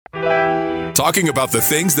talking about the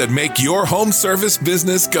things that make your home service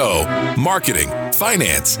business go. Marketing,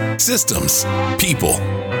 finance, systems, people.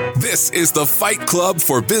 This is the Fight Club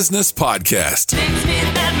for Business podcast. Makes me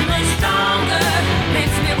that much stronger,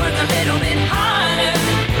 makes me work a little bit harder,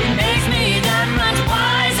 makes me that much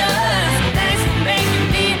wiser. Thanks for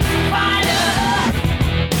making me wider.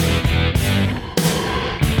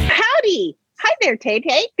 Howdy. Hi there,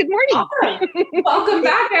 Tay-Tay. Good morning. All right. Welcome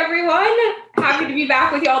back, everyone. Happy to be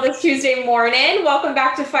back with y'all this Tuesday morning. Welcome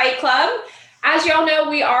back to Fight Club. As y'all know,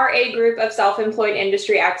 we are a group of self-employed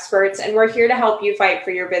industry experts, and we're here to help you fight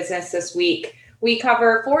for your business this week. We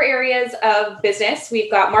cover 4 areas of business.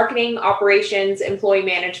 We've got marketing, operations, employee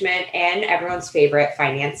management, and everyone's favorite,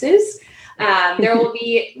 finances. There will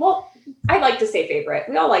be, well, I like to say favorite.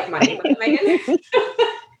 We all like money, Megan.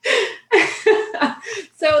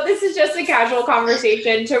 So this is just a casual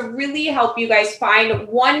conversation to really help you guys find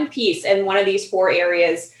one piece in one of these 4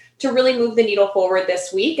 areas to really move the needle forward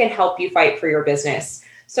this week and help you fight for your business.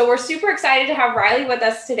 So we're super excited to have Riley with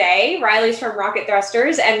us today. Riley's from Rocket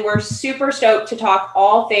Thrusters, and we're super stoked to talk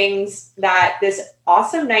all things that this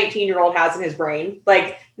awesome 19-year-old has in his brain.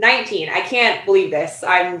 Like 19, I can't believe this.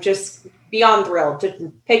 I'm just beyond thrilled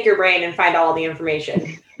to pick your brain and find all the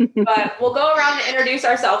information. But we'll go around and introduce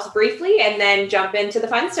ourselves briefly and then jump into the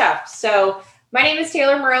fun stuff. So my name is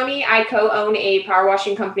Taylor Maroney. I co-own a power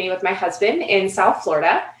washing company with my husband in South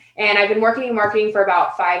Florida. And I've been working in marketing for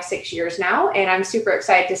about 5-6 years now. And I'm super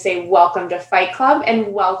excited to say welcome to Fight Club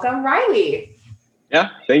and welcome, Riley. Yeah,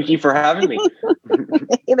 thank you for having me.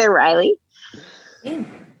 Hey there, Riley. So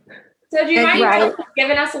do you mind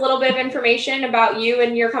giving us a little bit of information about you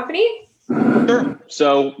and your company? Sure.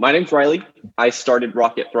 So my name's Riley. I started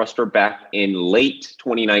Rocket Thruster back in late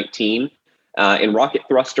 2019. And Rocket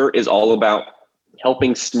Thruster is all about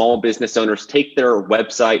helping small business owners take their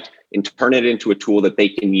website and turn it into a tool that they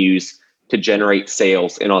can use to generate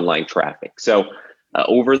sales and online traffic. So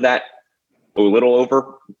over that, a little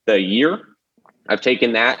over the year, I've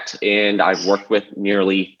taken that and I've worked with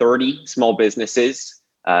nearly 30 small businesses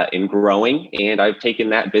in growing, and I've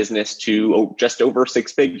taken that business to just over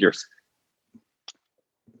 6 figures.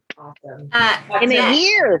 Awesome. In a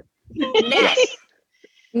year.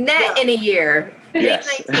 Net in a year. Yes.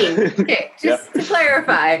 19. Okay, just to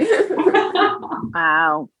clarify.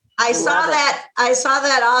 Wow. I saw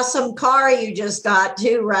that awesome car you just got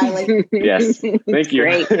too, Riley. Yes. Thank you.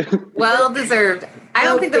 Great. Well deserved. I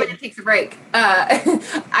don't think the man takes a break.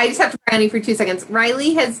 I just have to brownie for 2 seconds.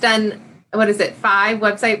 Riley has done, 5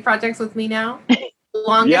 website projects with me now?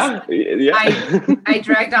 Longest. Yeah. I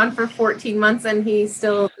dragged on for 14 months and he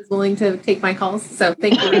still is willing to take my calls. So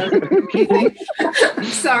thank you. Amazing.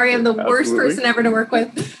 Sorry, I'm the worst person ever to work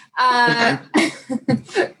with.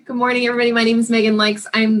 Good morning, everybody. My name is Megan Likes.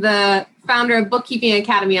 I'm the founder of Bookkeeping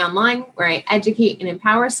Academy Online, where I educate and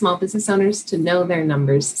empower small business owners to know their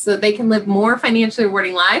numbers so that they can live more financially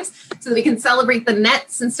rewarding lives, so that we can celebrate the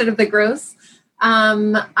nets instead of the gross.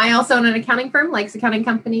 I also own an accounting firm, Likes Accounting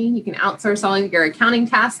Company. You can outsource all of your accounting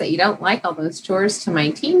tasks that you don't like, all those chores, to my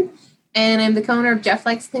team. And I'm the co-owner of Jeff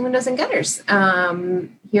Likes Clean Windows and Gutters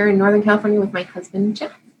here in Northern California with my husband,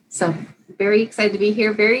 Jeff. So very excited to be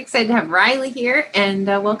here. Very excited to have Riley here. And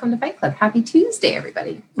welcome to Fight Club. Happy Tuesday,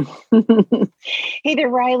 everybody. Hey there,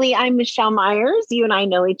 Riley. I'm Michelle Myers. You and I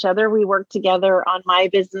know each other. We work together on my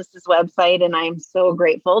business's website, and I'm so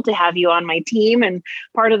grateful to have you on my team and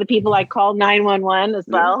part of the people I call 911 as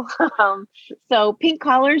well. So Pink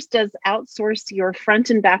Collars does outsource your front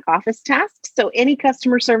and back office tasks. So any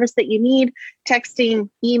customer service that you need, texting,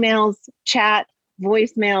 emails, chat,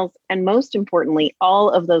 voicemails, and most importantly,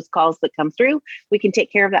 all of those calls that come through, we can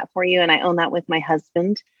take care of that for you. And I own that with my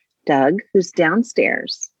husband, Doug, who's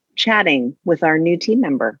downstairs chatting with our new team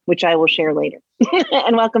member, which I will share later.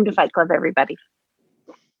 And welcome to Fight Club, everybody.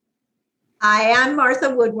 Hi, I'm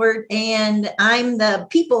Martha Woodward, and I'm the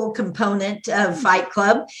people component of Fight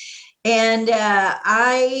Club. And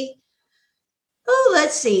I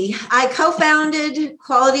co-founded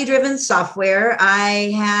Quality Driven Software.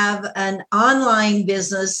 I have an online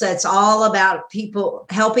business that's all about people,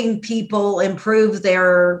 helping people improve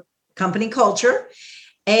their company culture.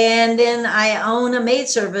 And then I own a maid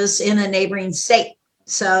service in a neighboring state.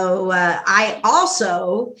 So I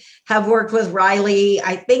also have worked with Riley,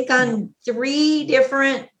 I think on 3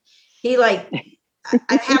 different, I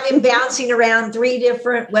have him bouncing around 3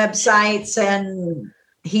 different websites, and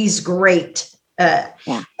he's great.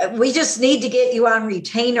 We just need to get you on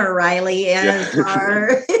retainer, Riley, as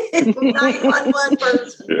our 911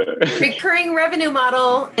 person. Recurring revenue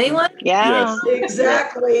model. Anyone? Yeah, Yes.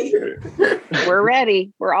 Exactly. We're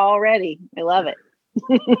ready. We're all ready. I love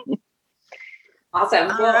it.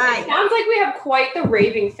 Awesome. All Well, right. It sounds like we have quite the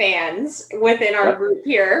raving fans within our group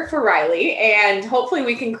here for Riley, and hopefully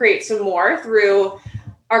we can create some more through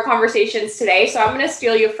our conversations today. So I'm going to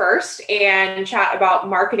steal you first and chat about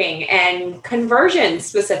marketing and conversions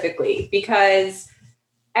specifically, because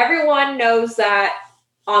everyone knows that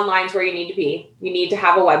online's where you need to be. You need to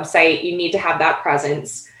have a website. You need to have that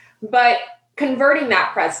presence. But converting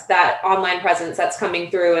that online presence that's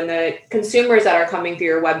coming through and the consumers that are coming through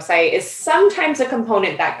your website is sometimes a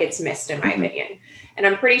component that gets missed, in my opinion. And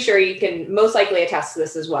I'm pretty sure you can most likely attest to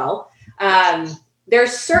this as well.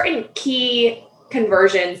 There's certain key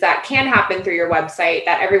conversions that can happen through your website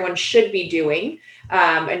that everyone should be doing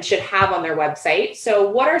and should have on their website. So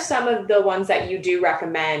what are some of the ones that you do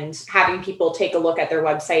recommend having people take a look at their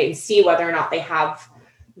website and see whether or not they have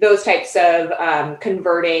those types of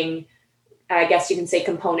converting, I guess you can say,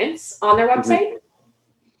 components on their website?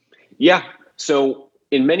 Yeah. So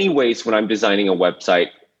in many ways, when I'm designing a website,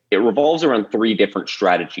 it revolves around 3 different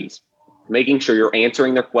strategies. Making sure you're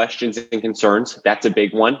answering their questions and concerns. That's a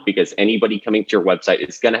big one, because anybody coming to your website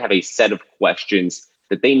is going to have a set of questions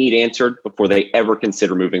that they need answered before they ever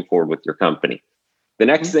consider moving forward with your company. The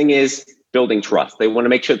next thing is building trust. They want to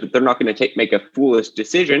make sure that they're not going to make a foolish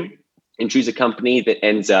decision and choose a company that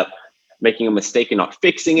ends up making a mistake and not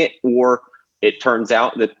fixing it, or it turns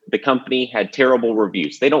out that the company had terrible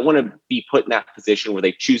reviews. They don't want to be put in that position where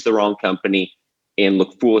they choose the wrong company and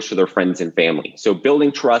look foolish to their friends and family. So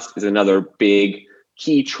building trust is another big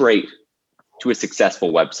key trait to a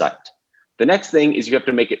successful website. The next thing is you have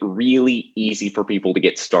to make it really easy for people to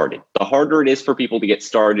get started. The harder it is for people to get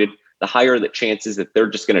started, the higher the chances that they're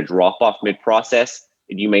just going to drop off mid-process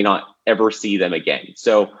and you may not ever see them again.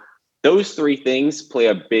 So those 3 things play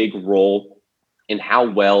a big role in how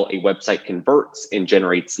well a website converts and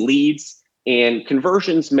generates leads. And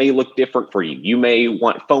conversions may look different for you. You may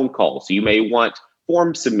want phone calls. You may want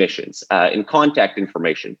form submissions and contact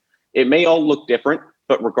information. It may all look different,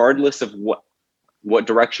 but regardless of what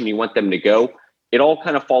direction you want them to go, it all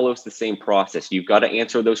kind of follows the same process. You've got to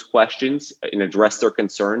answer those questions and address their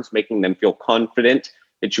concerns, making them feel confident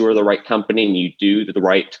that you are the right company and you do the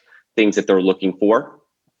right things that they're looking for.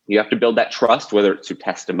 You have to build that trust, whether it's through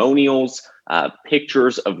testimonials,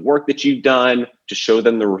 pictures of work that you've done to show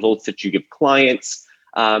them the results that you give clients,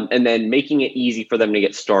 and then making it easy for them to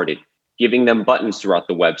get started, giving them buttons throughout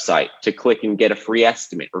the website to click and get a free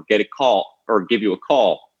estimate or get a call or give you a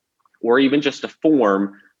call, or even just a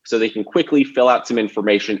form so they can quickly fill out some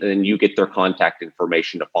information and then you get their contact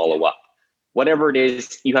information to follow up. Whatever it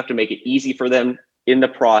is, you have to make it easy for them in the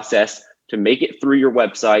process to make it through your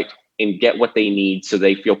website and get what they need so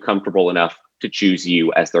they feel comfortable enough to choose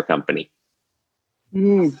you as their company.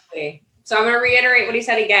 Okay. So I'm going to reiterate what he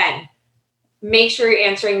said again. Make sure you're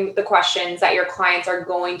answering the questions that your clients are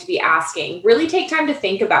going to be asking. Really take time to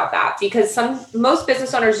think about that, because most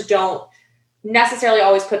business owners don't necessarily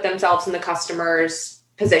always put themselves in the customer's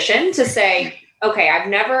position to say, okay, I've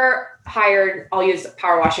never hired, I'll use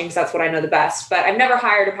power washing because that's what I know the best, but I've never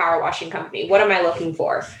hired a power washing company. What am I looking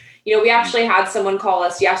for? You know, we actually had someone call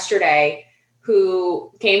us yesterday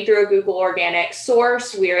who came through a Google organic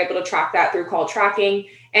source. We were able to track that through call tracking.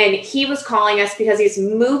 And he was calling us because he's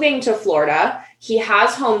moving to Florida. He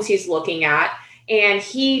has homes he's looking at, and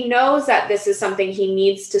he knows that this is something he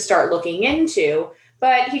needs to start looking into,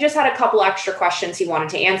 but he just had a couple extra questions he wanted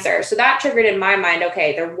to answer. So that triggered in my mind,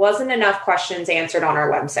 okay, there wasn't enough questions answered on our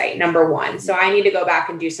website, number 1. So I need to go back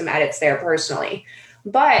and do some edits there personally.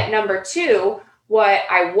 But number 2, what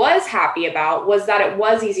I was happy about was that it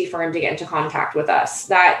was easy for him to get into contact with us.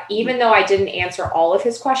 That even though I didn't answer all of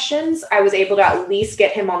his questions, I was able to at least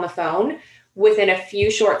get him on the phone within a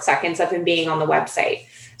few short seconds of him being on the website.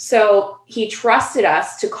 So he trusted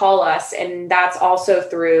us to call us. And that's also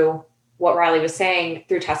through what Riley was saying,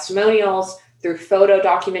 through testimonials, through photo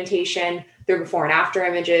documentation, through before and after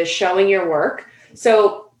images, showing your work.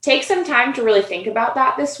 So take some time to really think about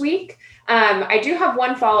that this week. I do have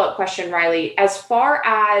one follow-up question, Riley. As far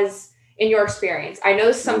as in your experience, I know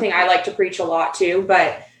this is something I like to preach a lot too,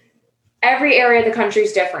 but every area of the country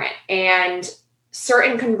is different, and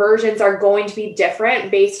certain conversions are going to be different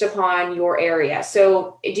based upon your area.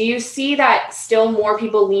 So do you see that still more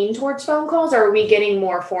people lean towards phone calls, or are we getting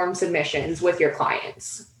more form submissions with your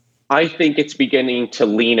clients? I think it's beginning to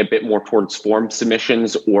lean a bit more towards form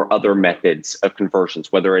submissions or other methods of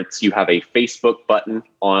conversions, whether it's you have a Facebook button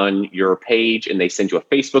on your page and they send you a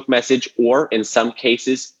Facebook message, or in some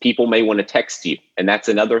cases, people may want to text you. And that's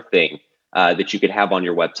another thing that you could have on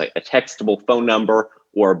your website, a textable phone number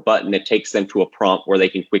or a button that takes them to a prompt where they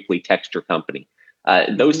can quickly text your company.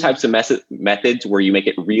 Those types of methods where you make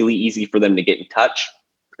it really easy for them to get in touch,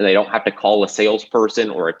 and they don't have to call a salesperson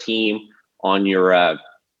or a team on your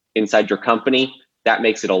inside your company, that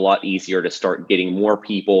makes it a lot easier to start getting more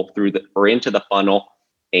people through or into the funnel.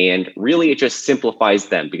 And really, it just simplifies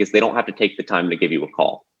them because they don't have to take the time to give you a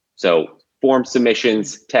call. So form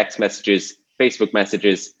submissions, text messages, Facebook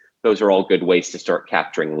messages, those are all good ways to start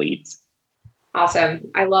capturing leads. Awesome.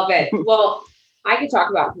 I love it. Well, I could talk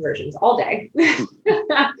about conversions all day.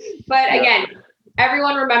 But again,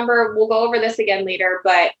 everyone remember, we'll go over this again later,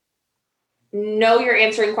 but know you're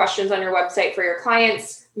answering questions on your website for your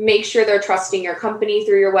clients. Make sure they're trusting your company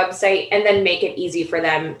through your website, and then make it easy for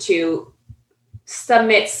them to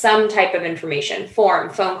submit some type of information, form,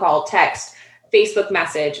 phone call, text, Facebook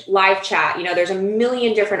message, live chat. There's a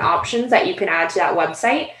million different options that you can add to that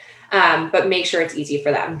website, but make sure it's easy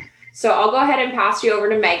for them. So I'll go ahead and pass you over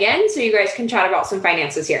to Megan so you guys can chat about some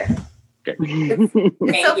finances here. Okay.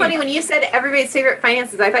 It's so funny when you said everybody's favorite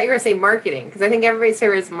finances. I thought you were going to say marketing, because I think everybody's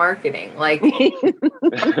favorite is marketing. Like,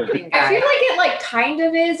 marketing I feel like it kind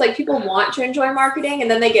of is. Like, people want to enjoy marketing,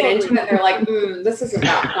 and then they get into it and they're like, this isn't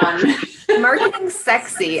that fun. Marketing's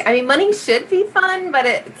sexy. I mean, money should be fun, but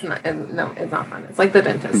it's not. No, it's not fun. It's like the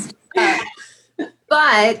dentist.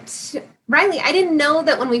 But Riley, I didn't know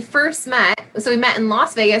that when we first met. So we met in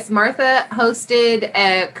Las Vegas. Martha hosted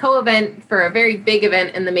a co-event for a very big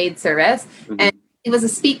event in the maid service, and he was a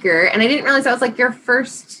speaker. And I didn't realize that was like your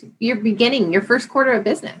first quarter of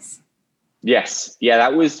business. Yes. Yeah,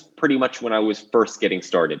 that was pretty much when I was first getting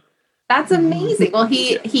started. That's amazing. Well,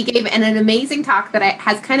 he gave an amazing talk that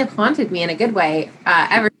has kind of haunted me in a good way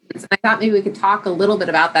ever since. And I thought maybe we could talk a little bit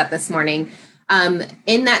about that this morning.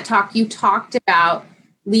 In that talk, you talked about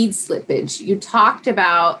lead slippage. You talked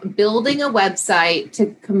about building a website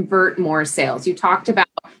to convert more sales. You talked about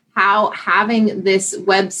how having this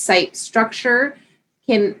website structure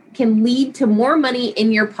can lead to more money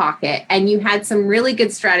in your pocket. And you had some really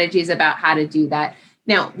good strategies about how to do that.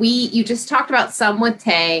 Now, you just talked about some with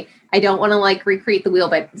Tay. I don't want to recreate the wheel,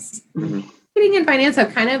 but marketing and finance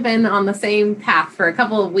have kind of been on the same path for a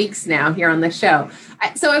couple of weeks now here on the show.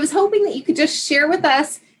 So I was hoping that you could just share with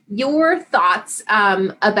us your thoughts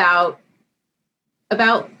about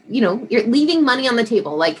you're leaving money on the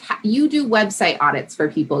table. Like, you do website audits for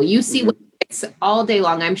people. You see websites all day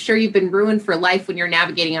long. I'm sure you've been ruined for life when you're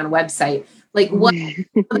navigating on a website. Like, what are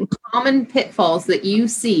the common pitfalls that you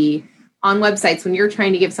see on websites when you're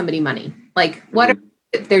trying to give somebody money? Like, what are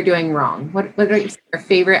they're doing wrong? What are your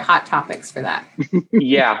favorite hot topics for that?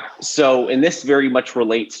 Yeah. So, and this very much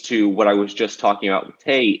relates to what I was just talking about with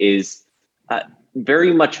Tay, is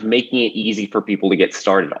very much making it easy for people to get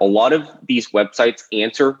started. A lot of these websites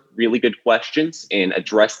answer really good questions and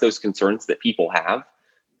address those concerns that people have.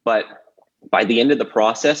 But by the end of the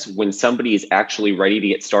process, when somebody is actually ready to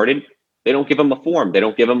get started, they don't give them a form. They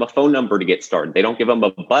don't give them a phone number to get started. They don't give them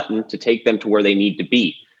a button to take them to where they need to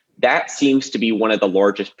be. That seems to be one of the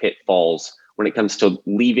largest pitfalls when it comes to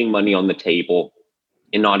leaving money on the table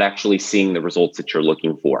and not actually seeing the results that you're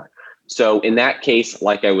looking for. So in that case,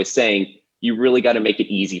 like I was saying, you really got to make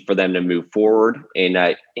it easy for them to move forward and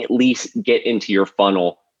at least get into your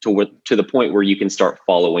funnel to the point where you can start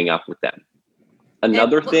following up with them.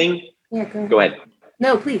 Another thing. Yeah, go ahead.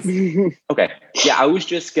 No, please. Okay. Yeah, I was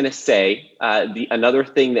just going to say another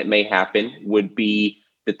thing that may happen would be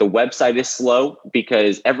that the website is slow,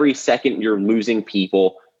 because every second you're losing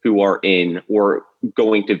people who are in or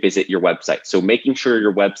going to visit your website. So making sure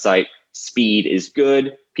your website speed is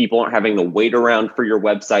good, people aren't having to wait around for your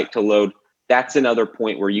website to load. That's another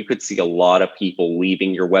point where you could see a lot of people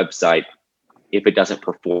leaving your website if it doesn't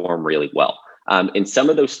perform really well. And some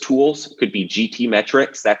of those tools could be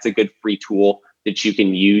GTmetrix. That's a good free tool that you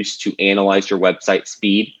can use to analyze your website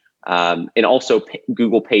speed, and also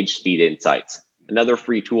Google Page Speed Insights. Another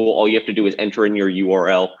free tool, all you have to do is enter in your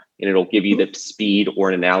URL and it'll give you the speed or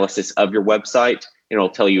an analysis of your website, and it'll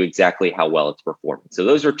tell you exactly how well it's performing. So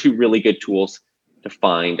those are two really good tools to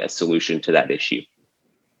find a solution to that issue.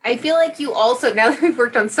 I feel like you also, now that we've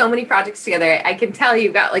worked on so many projects together, I can tell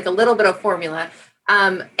you've got a little bit of formula.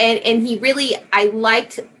 And he really, I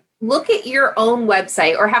liked, look at your own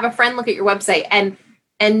website or have a friend look at your website and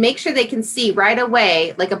make sure they can see right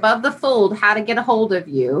away, above the fold, how to get a hold of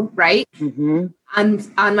you, right? Mm-hmm.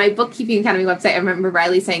 On my Bookkeeping Academy website, I remember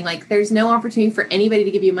Riley saying, there's no opportunity for anybody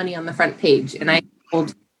to give you money on the front page. And I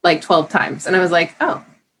told 12 times. And I was like, oh,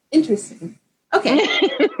 interesting. Okay.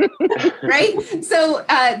 Right. So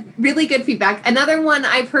really good feedback. Another one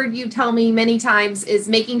I've heard you tell me many times is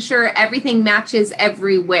making sure everything matches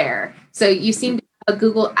everywhere. So you seem to have a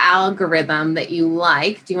Google algorithm that you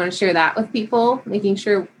like. Do you want to share that with people? Making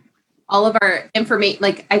sure all of our information,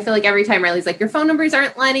 I feel like every time Riley's your phone numbers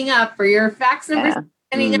aren't lining up or your fax numbers.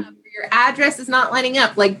 lining up, your address is not lining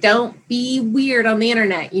up. Like, don't be weird on the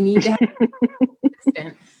internet. You need to have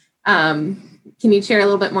assistant. Can you share a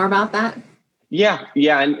little bit more about that? Yeah.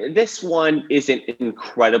 And this one isn't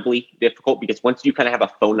incredibly difficult because once you kind of have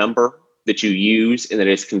a phone number that you use and that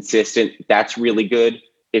is consistent, that's really good.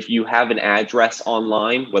 If you have an address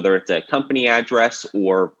online, whether it's a company address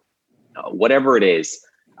or whatever it is,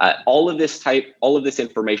 all of this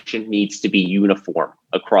information needs to be uniform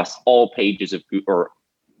across all pages of Google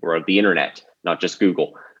or of the internet, not just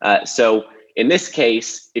Google. So in this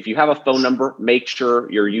case, if you have a phone number, make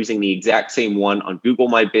sure you're using the exact same one on Google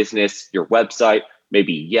My Business, your website,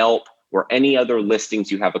 maybe Yelp, or any other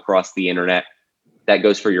listings you have across the internet. That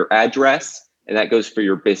goes for your address and that goes for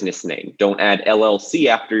your business name. Don't add LLC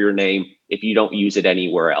after your name if you don't use it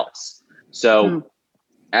anywhere else. So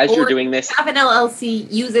as you're doing this, have an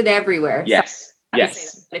LLC, use it everywhere. Yes.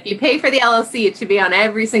 Yes. If you pay for the LLC, it should be on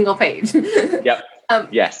every single page. Yep.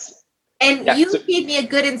 Yes. And you gave me a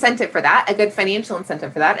good incentive for that, a good financial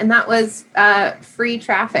incentive for that. And that was free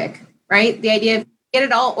traffic, right? The idea of get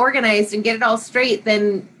it all organized and get it all straight,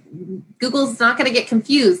 then Google's not going to get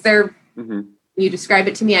confused. You describe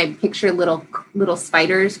it to me, I picture little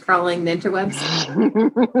spiders crawling the interwebs.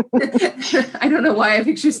 I don't know why I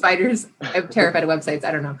picture spiders. I'm terrified of websites.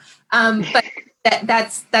 I don't know. But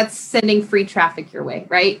that's sending free traffic your way,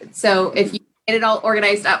 right? So if you get it all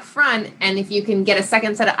organized up front, and if you can get a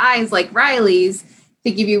second set of eyes like Riley's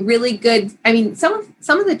to give you really good, I mean, some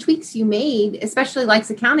of the tweaks you made, especially Likes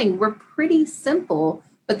Accounting, were pretty simple,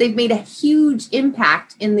 but they've made a huge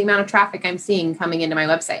impact in the amount of traffic I'm seeing coming into my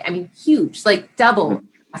website. I mean, huge, like double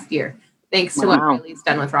last year, thanks to what Riley's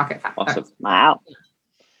done with Rocket Factor. Awesome. Wow.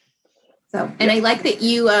 So, and I like that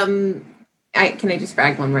you, can I just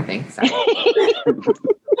brag one more thing? Sorry.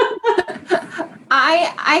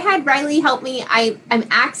 I had Riley help me. I'm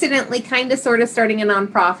accidentally kind of sort of starting a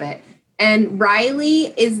nonprofit, and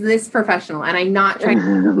Riley is this professional, and I'm not trying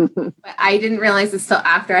to, but I didn't realize this till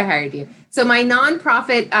after I hired you. So my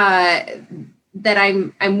nonprofit that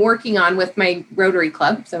I'm working on with my Rotary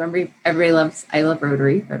Club. So I love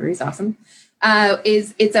Rotary. Rotary's awesome.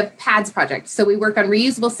 It's a pads project. So we work on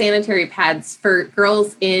reusable sanitary pads for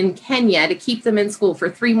girls in Kenya to keep them in school for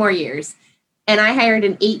 3 more years. And I hired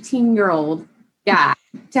an 18-year-old guy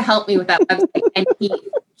to help me with that website, and he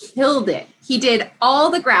killed it. He did all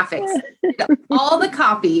the graphics, all the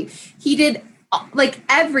copy. He did like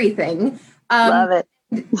everything. Love it.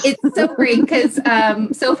 It's so great because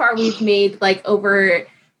so far we've made like over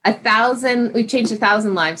 1,000. We've changed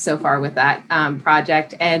 1,000 lives so far with that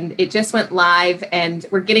project, and it just went live. And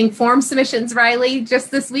we're getting form submissions, Riley,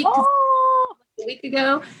 just this week, a week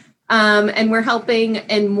ago. And we're helping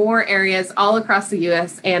in more areas all across the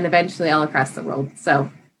U.S. and eventually all across the world.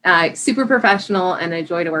 So super professional and a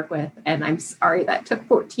joy to work with. And I'm sorry that took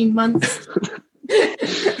 14 months.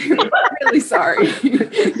 I'm really sorry.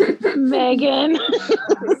 Megan.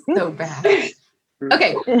 So bad.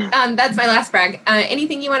 Okay, that's my last brag.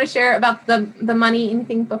 Anything you want to share about the money?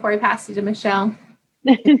 Anything before I pass you to Michelle?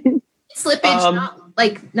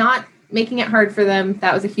 Slippage, not making it hard for them.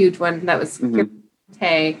 That was a huge one. That was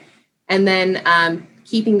okay. And then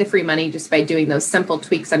keeping the free money just by doing those simple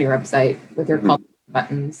tweaks on your website with your call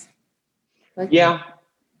buttons. Yeah,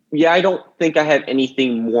 I don't think I have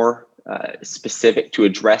anything more specific to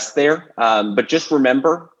address there. But just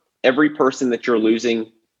remember, every person that you're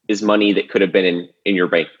losing is money that could have been in your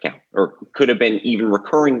bank account, or could have been even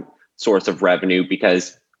recurring source of revenue,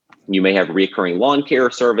 because you may have recurring lawn care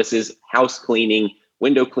services, house cleaning,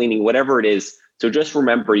 window cleaning, whatever it is. So just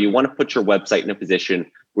remember, you want to put your website in a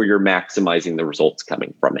position where you're maximizing the results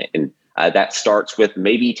coming from it. And that starts with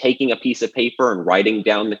maybe taking a piece of paper and writing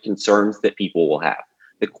down the concerns that people will have,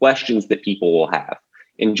 the questions that people will have.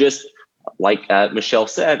 And just like Michelle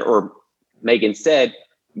said, or Megan said,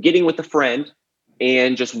 getting with a friend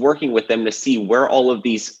and just working with them to see where all of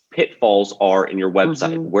these pitfalls are in your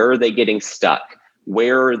website. Where are they getting stuck?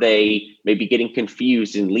 Where are they maybe getting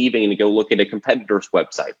confused and leaving and go look at a competitor's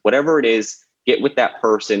website? Whatever it is, get with that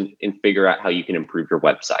person and figure out how you can improve your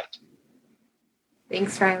website.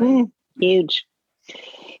 Thanks, Riley. Huge.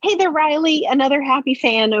 Hey there, Riley, another happy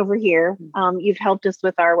fan over here. You've helped us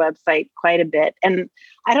with our website quite a bit. And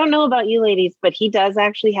I don't know about you ladies, but he does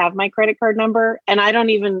actually have my credit card number. And I don't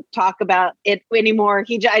even talk about it anymore.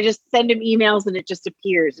 I just send him emails and it just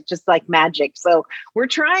appears. It's just like magic. So we're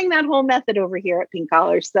trying that whole method over here at Pink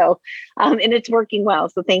Collar. So, and it's working well.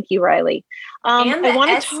 So thank you, Riley. And the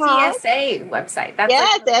SCSA website. That's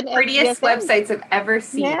like the prettiest websites I've ever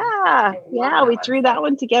seen. Yeah. We threw that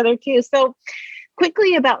one together too. So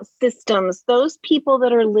quickly about systems, those people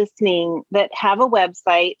that are listening that have a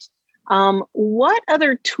website, What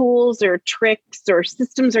other tools or tricks or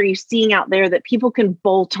systems are you seeing out there that people can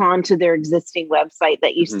bolt on to their existing website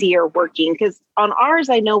that you see are working? Because on ours,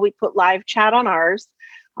 I know we put live chat on ours,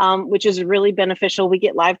 which is really beneficial. We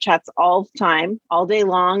get live chats all the time, all day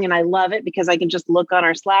long, and I love it because I can just look on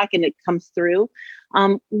our Slack and it comes through.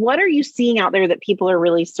 What are you seeing out there that people are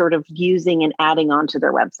really sort of using and adding onto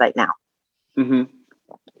their website now?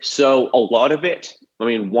 So a lot of it, I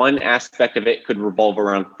mean, one aspect of it could revolve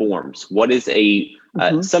around forms. What is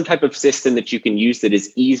some type of system that you can use that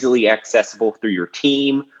is easily accessible through your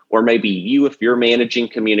team, or maybe you, if you're managing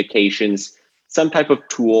communications, some type of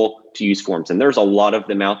tool to use forms. And there's a lot of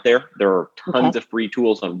them out there. There are tons of free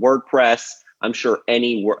tools on WordPress. I'm sure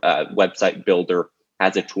any website builder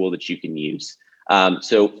has a tool that you can use.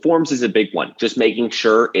 So forms is a big one. Just making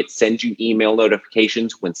sure it sends you email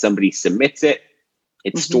notifications when somebody submits it.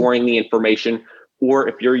 It's storing the information. Or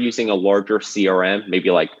if you're using a larger CRM, maybe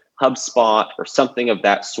like HubSpot or something of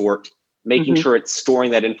that sort, making sure it's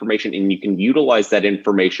storing that information and you can utilize that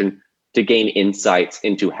information to gain insights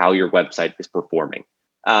into how your website is performing.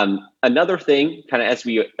 Another thing, kind of as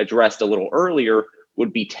we addressed a little earlier,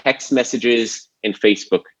 would be text messages and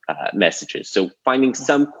Facebook messages. So finding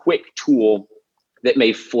some quick tool that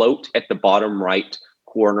may float at the bottom right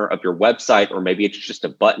corner of your website, or maybe it's just a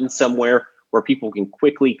button somewhere where people can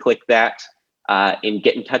quickly click that and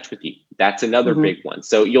get in touch with you. That's another big one.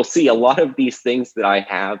 So you'll see a lot of these things that I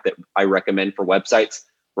have that I recommend for websites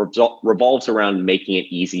revolves around making it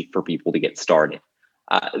easy for people to get started.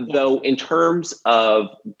 Though in terms of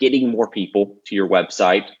getting more people to your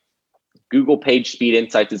website, Google Page Speed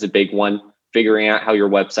Insights is a big one, figuring out how your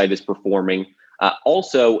website is performing.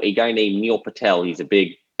 Also, a guy named Neil Patel, he's a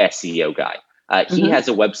big SEO guy. He has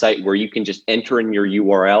a website where you can just enter in your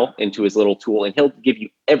URL into his little tool, and he'll give you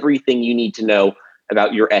everything you need to know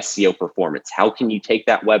about your SEO performance. How can you take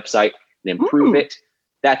that website and improve it?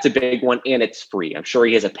 That's a big one, and it's free. I'm sure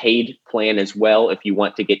he has a paid plan as well if you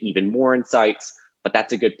want to get even more insights, but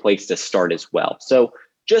that's a good place to start as well. So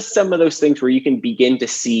just some of those things where you can begin to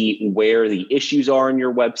see where the issues are on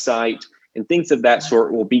your website and things of that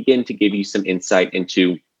sort will begin to give you some insight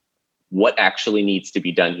into what actually needs to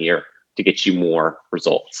be done here to get you more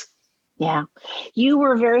results. Yeah. You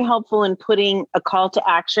were very helpful in putting a call to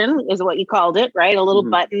action, is what you called it, right? A little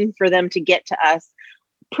button for them to get to us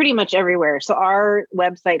pretty much everywhere. So our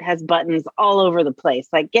website has buttons all over the place,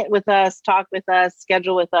 like get with us, talk with us,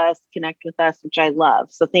 schedule with us, connect with us, which I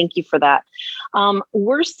love. So thank you for that.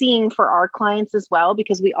 We're seeing for our clients as well,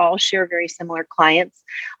 because we all share very similar clients,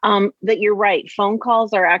 that you're right. Phone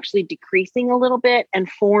calls are actually decreasing a little bit, and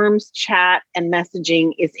forms, chat, and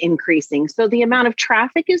messaging is increasing. So the amount of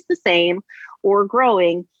traffic is the same or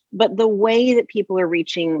growing, but the way that people are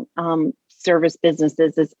reaching service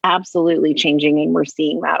businesses is absolutely changing, and we're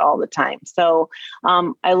seeing that all the time. So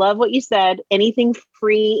I love what you said. Anything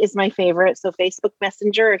free is my favorite. So Facebook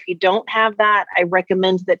Messenger, if you don't have that, I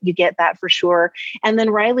recommend that you get that for sure. And then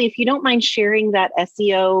Riley, if you don't mind sharing that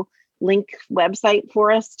SEO link website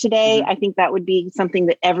for us today, I think that would be something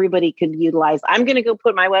that everybody could utilize. I'm going to go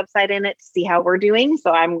put my website in it to see how we're doing. So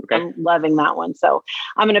I'm loving that one. So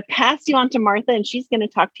I'm going to pass you on to Martha, and she's going to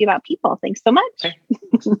talk to you about people. Thanks so much. Okay.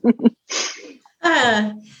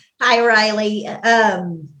 Hi, Riley.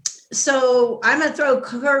 So I'm going to throw a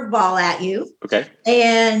curveball at you. Okay.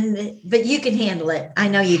 But you can handle it. I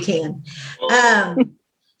know you can.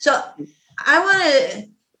 So I want to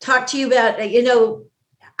talk to you about,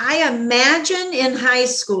 I imagine in high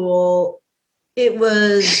school, it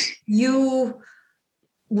was, you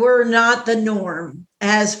were not the norm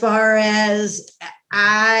as far as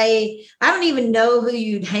I don't even know who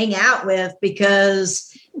you'd hang out with,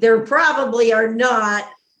 because there probably are not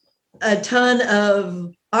a ton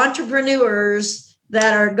of entrepreneurs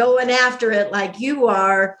that are going after it like you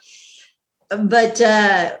are. But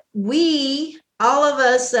all of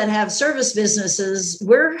us that have service businesses,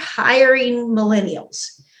 we're hiring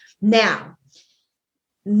millennials. Now,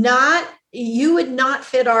 you would not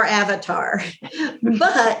fit our avatar,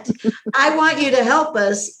 but I want you to help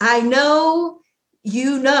us. I know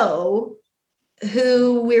you know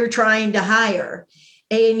who we're trying to hire,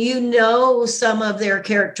 and you know some of their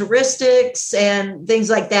characteristics and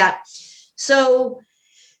things like that. So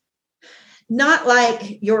not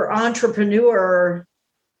like your entrepreneur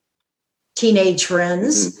teenage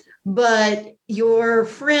friends, but your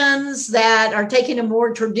friends that are taking a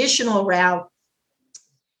more traditional route.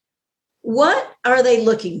 What are they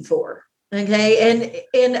looking for? Okay.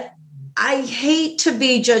 And I hate to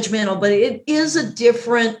be judgmental, but it is a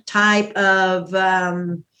different type of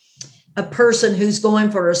a person who's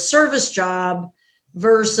going for a service job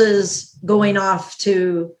versus going off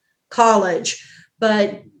to college,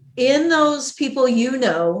 but in those people,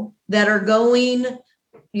 that are going,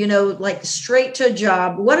 like straight to a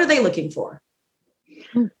job, what are they looking for?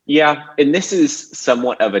 Yeah. And this is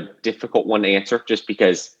somewhat of a difficult one to answer just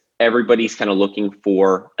because everybody's kind of looking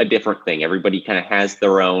for a different thing. Everybody kind of has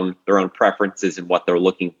their own preferences and what they're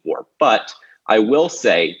looking for. But I will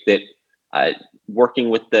say that working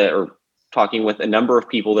with talking with a number of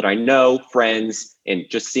people that I know, friends, and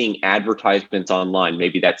just seeing advertisements online,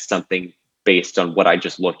 maybe that's something based on what I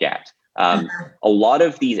just look at. A lot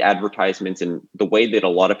of these advertisements and the way that a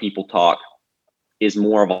lot of people talk is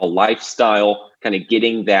more of a lifestyle, kind of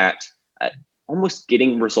getting that, almost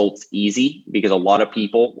getting results easy, because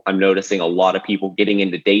I'm noticing a lot of people getting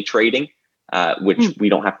into day trading, which we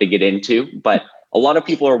don't have to get into, but a lot of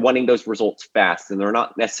people are wanting those results fast, and they're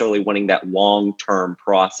not necessarily wanting that long-term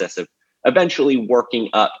process of eventually working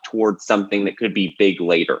up towards something that could be big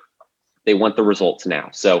later. They want the results now.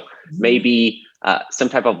 So maybe some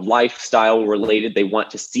type of lifestyle related, they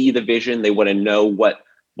want to see the vision. They want to know what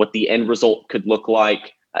the end result could look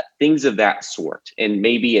like, things of that sort. And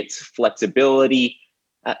maybe it's flexibility.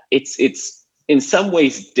 It's in some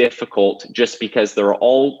ways difficult just because there are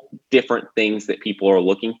all different things that people are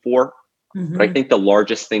looking for. But I think the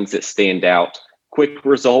largest things that stand out, quick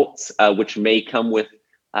results, which may come with,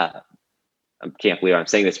 I can't believe I'm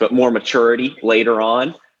saying this, but more maturity later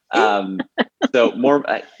on. So more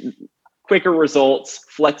quicker results,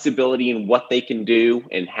 flexibility in what they can do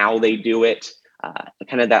and how they do it,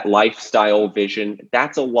 kind of that lifestyle vision.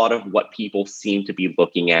 That's a lot of what people seem to be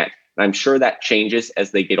looking at. And I'm sure that changes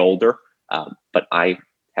as they get older, but I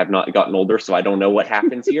have not gotten older, so I don't know what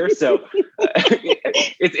happens here. So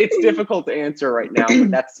it's difficult to answer right now,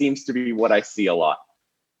 but that seems to be what I see a lot.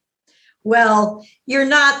 Well, you're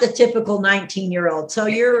not the typical 19-year-old, so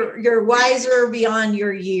you're wiser beyond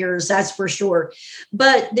your years, that's for sure.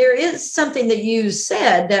 But there is something that you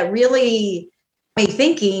said that really made me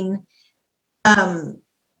thinking. I'm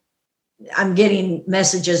getting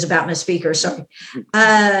messages about my speaker. Sorry.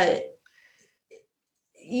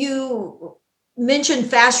 You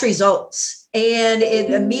mentioned fast results, and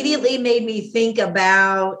it immediately made me think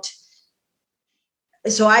about.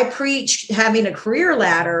 So I preach having a career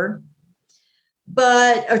ladder.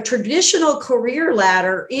 But a traditional career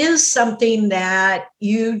ladder is something that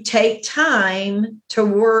you take time to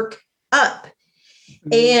work up.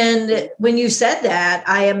 And when you said that,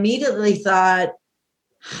 I immediately thought,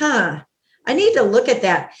 I need to look at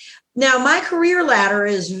that. Now, my career ladder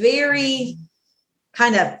is very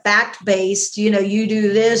kind of fact-based. You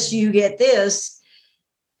do this, you get this.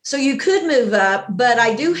 So you could move up, but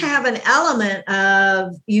I do have an element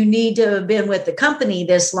of you need to have been with the company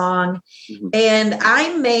this long. And I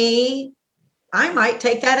might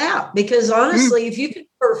take that out, because honestly, if you could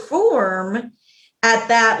perform at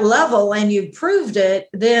that level and you proved it,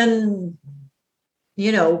 then,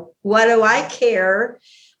 what do I care?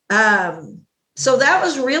 So that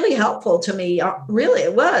was really helpful to me. Really,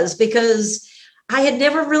 it was, because I had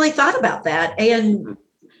never really thought about that. And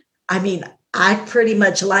I mean, I pretty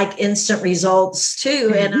much like instant results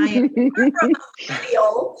too, and I am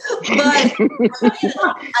feel, but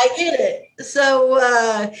I get it.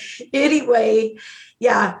 So anyway,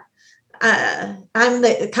 yeah, I'm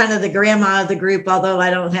the kind of the grandma of the group, although I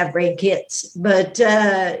don't have grandkids. But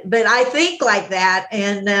I think like that,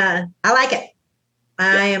 and I like it.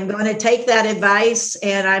 I am going to take that advice,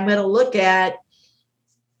 and I'm going to look at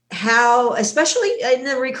how, especially in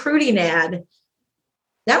the recruiting ad.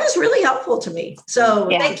 That was really helpful to me. So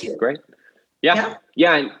thank you. Great. Yeah.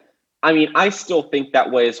 And I mean, I still think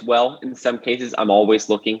that way as well. In some cases, I'm always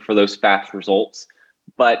looking for those fast results.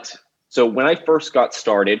 But so when I first got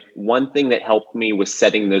started, one thing that helped me was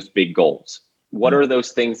setting those big goals. What are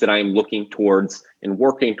those things that I'm looking towards and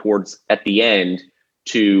working towards at the end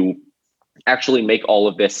to actually make all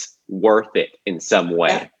of this worth it in some way?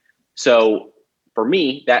 Yeah. So for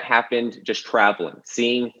me, that happened just traveling,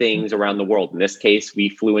 seeing things around the world. In this case, we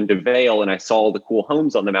flew into Vail and I saw all the cool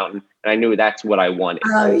homes on the mountain, and I knew that's what I wanted.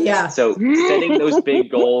 Oh, yeah. So setting those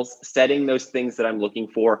big goals, setting those things that I'm looking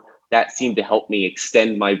for, that seemed to help me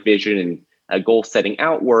extend my vision and goal setting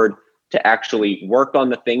outward to actually work on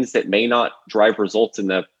the things that may not drive results in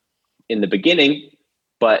the beginning,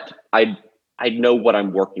 but I know what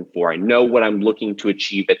I'm working for. I know what I'm looking to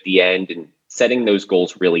achieve at the end, and setting those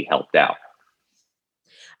goals really helped out.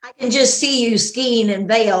 I can just see you skiing in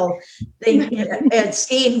Vail at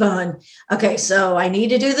skiing going, okay, so I need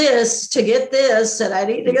to do this to get this, and I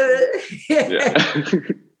need to go.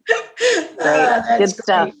 Good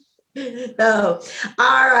stuff. Oh,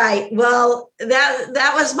 all right. Well,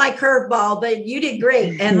 that was my curveball, but you did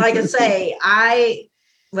great. And like I say,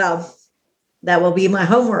 well, that will be my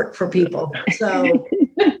homework for people. So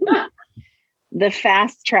The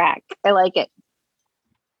fast track. I like it.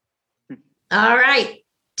 all right.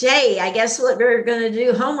 Jay, I guess what we're going to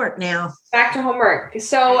do homework now. Back to homework.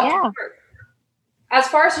 So Yeah. as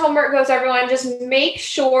far as homework goes, everyone, just make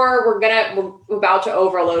sure we're about to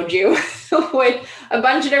overload you with a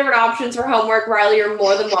bunch of different options for homework. Riley, you're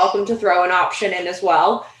more than welcome to throw an option in as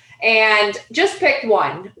well. And just pick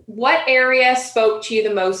one. What area spoke to you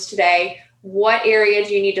the most today? What area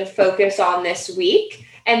do you need to focus on this week?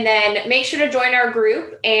 And then make sure to join our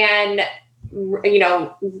group and,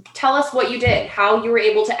 tell us what you did, how you were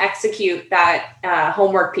able to execute that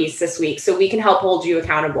homework piece this week so we can help hold you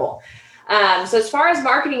accountable. So as far as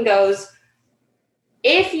marketing goes,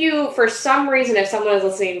 if you, for some reason, if someone is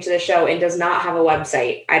listening to the show and does not have a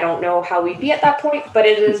website, I don't know how we'd be at that point, but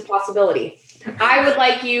it is a possibility. I would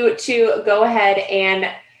like you to go ahead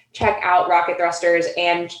and check out Rocket Thrusters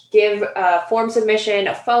and give a form submission,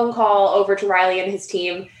 a phone call over to Riley and his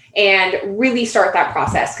team, and really start that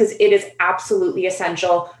process because it is absolutely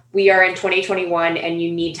essential. We are in 2021 and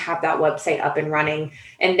you need to have that website up and running,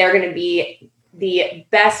 and they're going to be the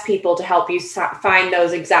best people to help you find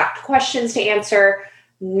those exact questions to answer,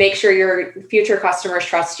 make sure your future customers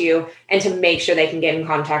trust you, and to make sure they can get in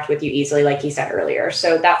contact with you easily, like you said earlier.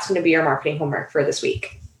 So that's going to be your marketing homework for this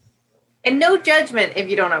week. And no judgment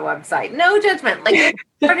if you don't have a website. No judgment. Like it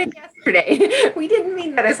started yesterday. We didn't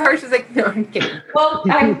mean that as harsh as like, no, I'm kidding. Well,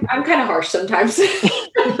 I'm kind of harsh sometimes.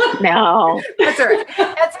 No. That's all right.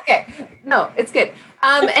 That's okay. No, it's good.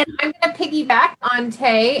 And I'm going to piggyback on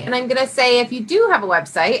Tay, and I'm going to say, if you do have a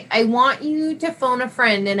website, I want you to phone a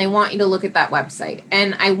friend and I want you to look at that website.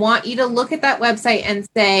 And I want you to look at that website and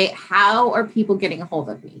say, how are people getting a hold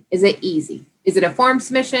of me? Is it easy? Is it a form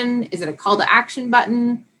submission? Is it a call to action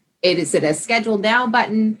button? Is it a schedule now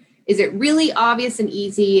button? Is it really obvious and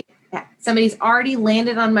easy? Somebody's already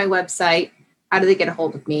landed on my website. How do they get a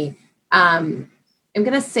hold of me? I'm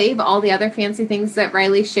going to save all the other fancy things that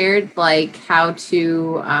Riley shared, like how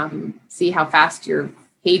to see how fast your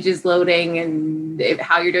page is loading and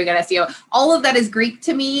how you're doing on SEO. All of that is Greek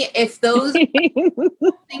to me. If those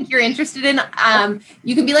think you're interested in,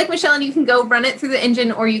 you can be like Michelle and you can go run it through the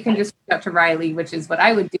engine, or you can just reach out to Riley, which is what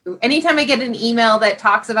I would do. Anytime I get an email that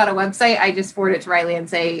talks about a website, I just forward it to Riley and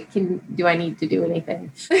say, do I need to do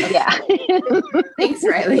anything? Yeah. Thanks,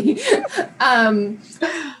 Riley.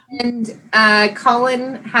 And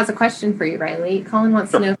Colin has a question for you, Riley. Colin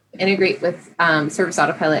wants to know if you integrate with Service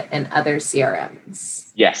Autopilot and other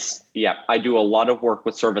CRMs. Yes. Yeah. I do a lot of work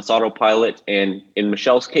with Service Autopilot. And in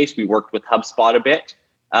Michelle's case, we worked with HubSpot a bit.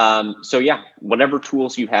 So yeah, whatever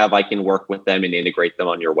tools you have, I can work with them and integrate them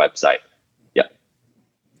on your website. Yep.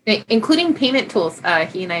 Including payment tools.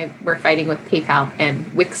 He and I were fighting with PayPal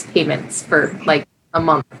and Wix payments for like a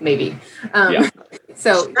month, maybe.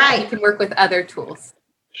 So you can work with other tools.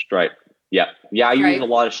 Stripe. Yeah. Yeah. I use a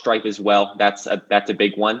lot of Stripe as well. That's a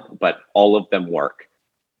big one, but all of them work.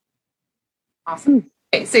 Awesome.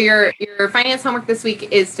 Okay, so your finance homework this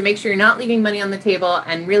week is to make sure you're not leaving money on the table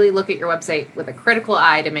and really look at your website with a critical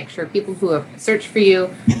eye to make sure people who have searched for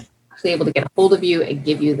you are actually able to get a hold of you and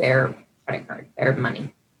give you their credit card, their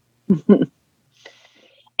money.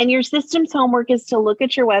 And your systems homework is to look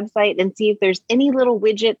at your website and see if there's any little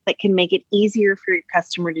widget that can make it easier for your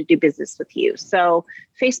customer to do business with you. So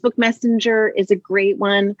Facebook Messenger is a great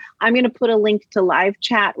one. I'm going to put a link to Live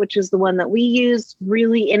Chat, which is the one that we use.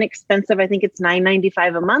 Really inexpensive. I think it's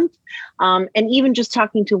 $9.95 a month. And even just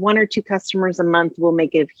talking to one or two customers a month will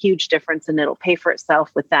make a huge difference, and it'll pay for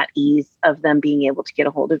itself with that ease of them being able to get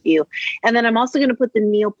a hold of you. And then I'm also going to put the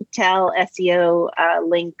Neil Patel SEO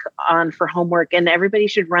link on for homework, and everybody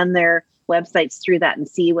should run their websites through that and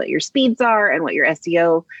see what your speeds are and what your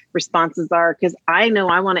SEO responses are, because I know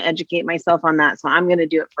I want to educate myself on that. So I'm going to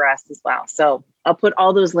do it for us as well. So I'll put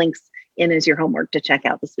all those links in as your homework to check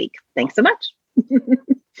out this week. Thanks so much.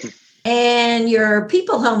 And your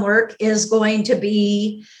people homework is going to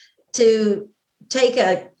be to take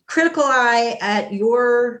a critical eye at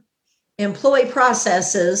your employee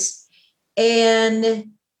processes, and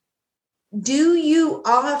do you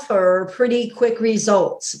offer pretty quick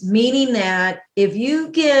results? Meaning that if you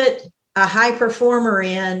get a high performer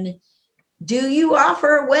in, do you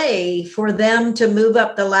offer a way for them to move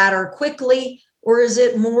up the ladder quickly? Or is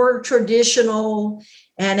it more traditional?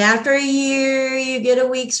 And after a year, you get a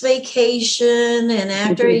week's vacation. And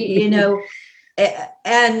after,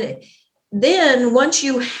 and then once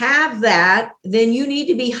you have that, then you need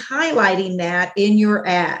to be highlighting that in your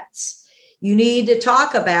ads. You need to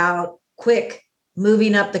talk about quick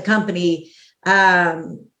moving up the company.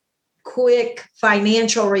 quick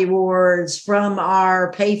financial rewards from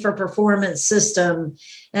our pay for performance system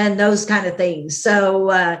and those kind of things. So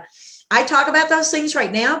I talk about those things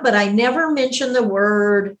right now, but I never mention the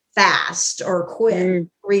word fast or quick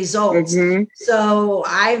results. So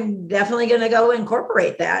I'm definitely going to go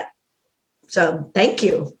incorporate that. So thank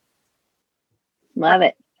you. Love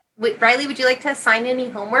it. Wait, Riley, would you like to assign any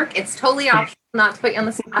homework? It's totally optional, not to put you on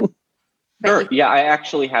the spot. Sure. Yeah, I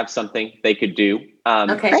actually have something they could do.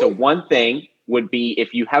 Okay. So one thing would be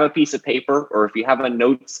if you have a piece of paper or if you have a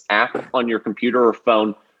notes app on your computer or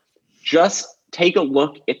phone, just take a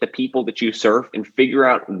look at the people that you serve and figure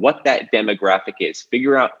out what that demographic is.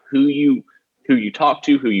 Figure out who you talk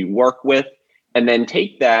to, who you work with, and then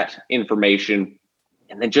take that information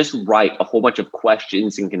and then just write a whole bunch of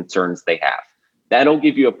questions and concerns they have. That'll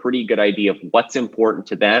give you a pretty good idea of what's important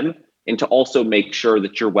to them, and to also make sure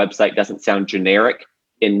that your website doesn't sound generic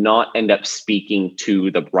and not end up speaking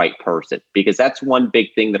to the right person, because that's one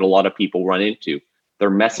big thing that a lot of people run into.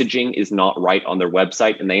 Their messaging is not right on their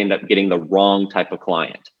website and they end up getting the wrong type of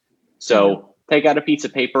client. So take out a piece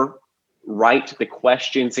of paper, write the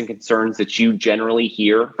questions and concerns that you generally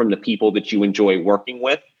hear from the people that you enjoy working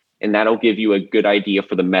with, and that'll give you a good idea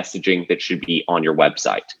for the messaging that should be on your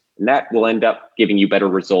website. And that will end up giving you better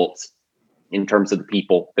results in terms of the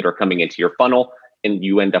people that are coming into your funnel and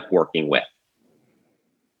you end up working with.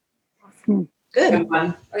 Good.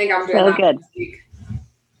 I think I'm doing So that good. this week.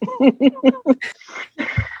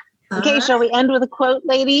 Okay, shall we end with a quote,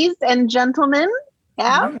 ladies and gentlemen?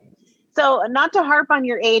 Yeah. So not to harp on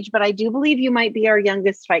your age, but I do believe you might be our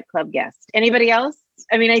youngest Fight Club guest. Anybody else?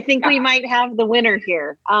 I mean, I think we might have the winner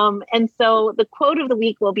here. And so the quote of the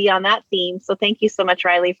week will be on that theme. So thank you so much,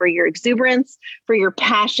 Riley, for your exuberance, for your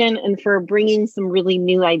passion, and for bringing some really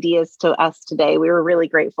new ideas to us today. We were really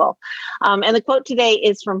grateful. And the quote today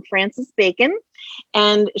is from Frances Bacon.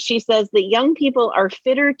 And she says that young people are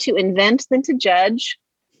fitter to invent than to judge,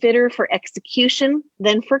 fitter for execution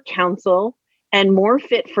than for counsel, and more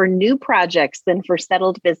fit for new projects than for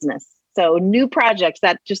settled business. So new projects,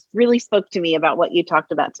 that just really spoke to me about what you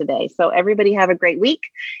talked about today. So everybody have a great week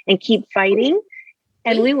and keep fighting.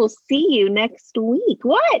 And we will see you next week.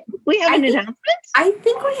 What? We have an announcement? I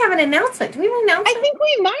think we have an announcement. Do we have an announcement? I think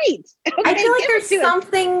we might. Okay, I feel like give there's it to us.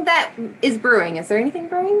 something that is brewing. Is there anything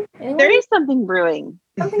brewing? Anyone? There is something brewing.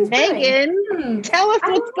 Something's Megan, brewing. tell us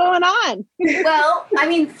what's going on. Well, I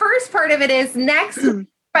mean, first part of it is next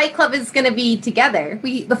Fight Club is going to be together.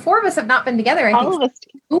 The four of us have not been together. I All think of us.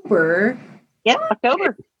 October. Yeah,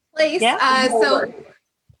 October. Place. Yeah, So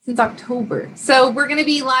since October. So we're going to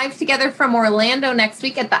be live together from Orlando next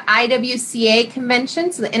week at the IWCA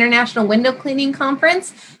convention, so the International Window Cleaning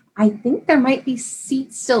Conference. I think there might be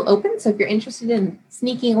seats still open. So if you're interested in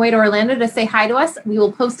sneaking away to Orlando to say hi to us, we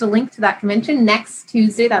will post a link to that convention next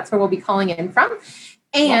Tuesday. That's where we'll be calling in from.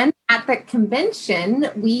 And at the convention,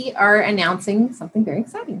 we are announcing something very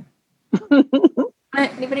exciting.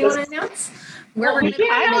 Anybody want to announce? Where we're We going to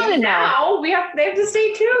can't announce it now. They have to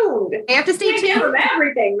stay tuned. They have to stay You can't give tuned. them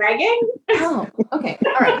everything, Megan. Oh, okay.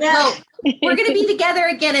 All right. Well, we're going to be together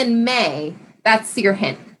again in May. That's your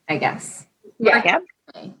hint, I guess. Yeah. Yep.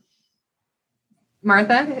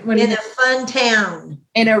 Martha, what do you In a think? fun town.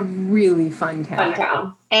 In a really fun Fun town.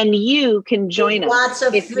 town. And you can join us Lots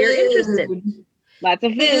of if food. you're interested. Lots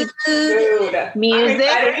of food, Food. Music.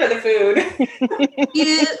 I'm excited for the food.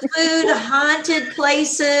 Food, haunted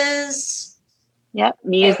places. yep,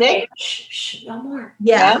 music. Okay. Shh, no more.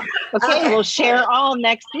 Yeah. Okay, Okay. we'll share all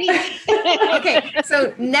next week. Okay,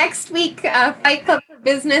 so next week, Fight Club for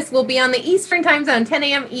Business will be on the Eastern time zone, 10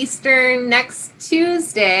 a.m. Eastern next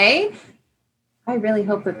Tuesday. I really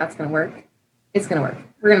hope that that's going to work. It's going to work.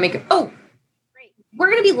 We're going to make it. Oh, great.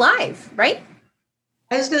 We're going to be live, right?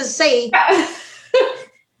 I was going to say,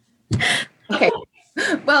 Okay.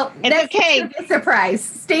 Well, It's that's okay. gonna be a surprise.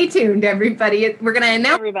 Stay tuned, everybody. We're going to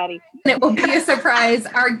announce Everybody. and it will be a surprise.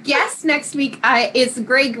 Our guest next week is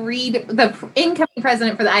Greg Reed, the incoming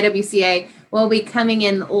president for the IWCA. Will be coming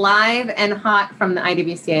in live and hot from the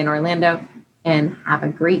IWCA in Orlando. And have a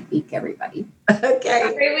great week, everybody.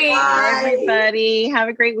 okay. Great week. Bye. Everybody, have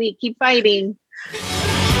a great week. Keep fighting.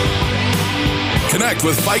 Connect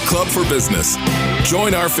with Fight Club for Business.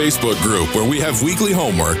 Join our Facebook group where we have weekly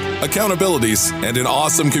homework, accountabilities, and an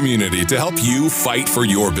awesome community to help you fight for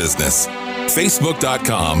your business.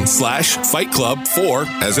 Facebook.com/Fight Club 4,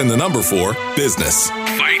 as in the number 4, business.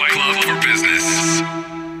 Fight Club for Business.